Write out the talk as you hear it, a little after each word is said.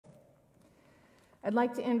I'd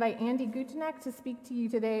like to invite Andy Gutenek to speak to you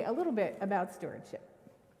today a little bit about stewardship.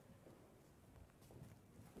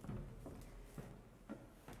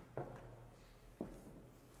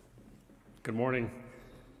 Good morning.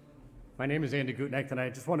 My name is Andy Gutenek, and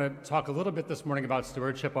I just want to talk a little bit this morning about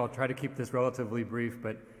stewardship. I'll try to keep this relatively brief,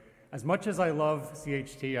 but as much as I love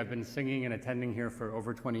CHT, I've been singing and attending here for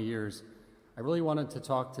over 20 years. I really wanted to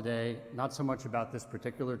talk today not so much about this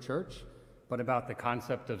particular church, but about the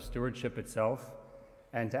concept of stewardship itself,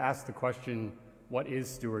 and to ask the question, what is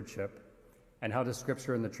stewardship, and how does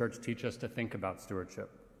Scripture and the church teach us to think about stewardship?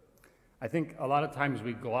 I think a lot of times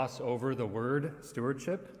we gloss over the word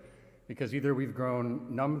stewardship because either we've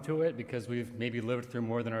grown numb to it because we've maybe lived through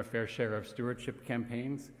more than our fair share of stewardship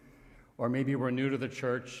campaigns, or maybe we're new to the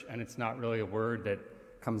church and it's not really a word that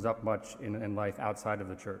comes up much in life outside of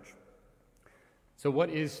the church. So what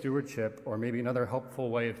is stewardship? Or maybe another helpful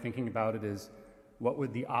way of thinking about it is, what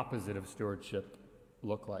would the opposite of stewardship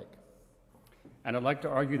look like? And I'd like to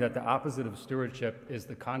argue that the opposite of stewardship is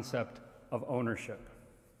the concept of ownership.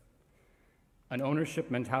 An ownership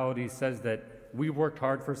mentality says that we worked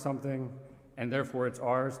hard for something and therefore it's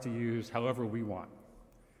ours to use however we want.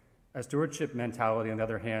 A stewardship mentality, on the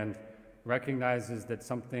other hand, recognizes that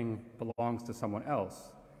something belongs to someone else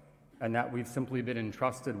and that we've simply been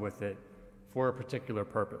entrusted with it for a particular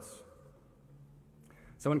purpose.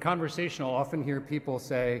 So in conversation, I'll often hear people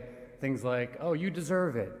say things like, "Oh, you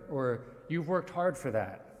deserve it," or "You've worked hard for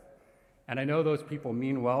that." And I know those people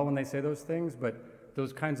mean well when they say those things, but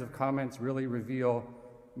those kinds of comments really reveal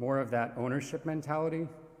more of that ownership mentality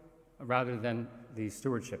rather than the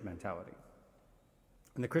stewardship mentality.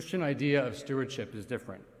 And the Christian idea of stewardship is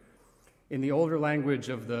different. In the older language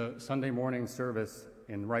of the Sunday morning service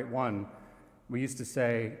in Rite 1, we used to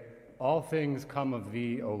say, "All things come of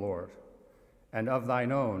thee, O Lord, and of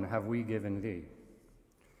thine own have we given thee,"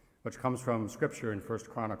 which comes from Scripture in 1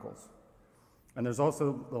 Chronicles. And there's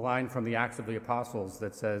also the line from the Acts of the Apostles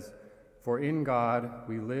that says, "For in God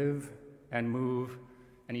we live and move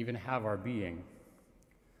and even have our being."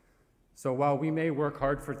 So while we may work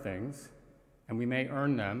hard for things, and we may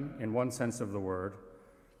earn them in one sense of the word,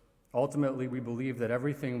 ultimately we believe that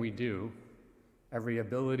everything we do, every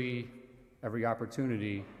ability, every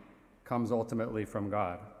opportunity, comes ultimately from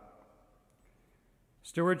God.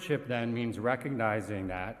 Stewardship then means recognizing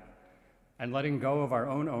that and letting go of our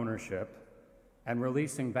own ownership and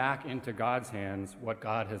releasing back into God's hands what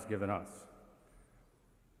God has given us.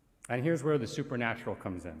 And here's where the supernatural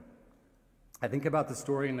comes in. I think about the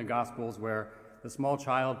story in the Gospels where the small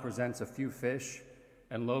child presents a few fish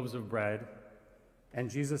and loaves of bread, and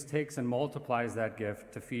Jesus takes and multiplies that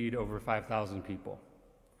gift to feed over 5,000 people.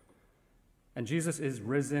 And Jesus is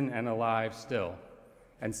risen and alive still,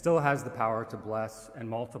 and still has the power to bless and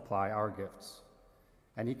multiply our gifts.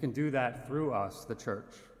 And he can do that through us, the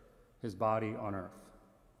church, his body on earth.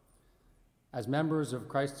 As members of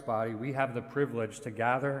Christ's body, we have the privilege to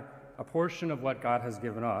gather a portion of what God has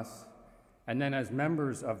given us, and then as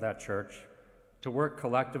members of that church, to work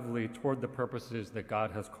collectively toward the purposes that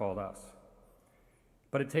God has called us.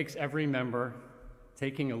 But it takes every member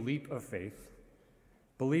taking a leap of faith,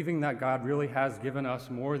 believing that God really has given us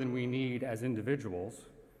more than we need as individuals,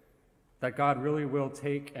 that God really will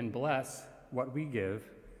take and bless what we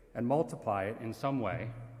give and multiply it in some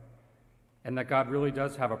way, and that God really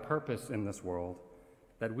does have a purpose in this world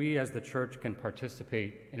that we as the church can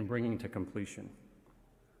participate in bringing to completion.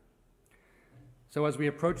 So as we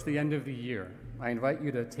approach the end of the year, I invite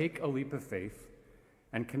you to take a leap of faith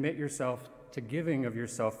and commit yourself to giving of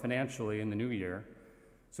yourself financially in the new year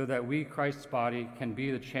so that we, Christ's body, can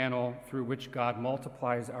be the channel through which God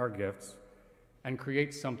multiplies our gifts and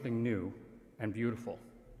creates something new and beautiful,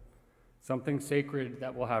 something sacred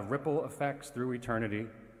that will have ripple effects through eternity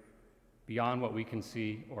beyond what we can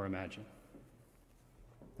see or imagine.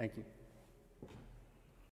 Thank you.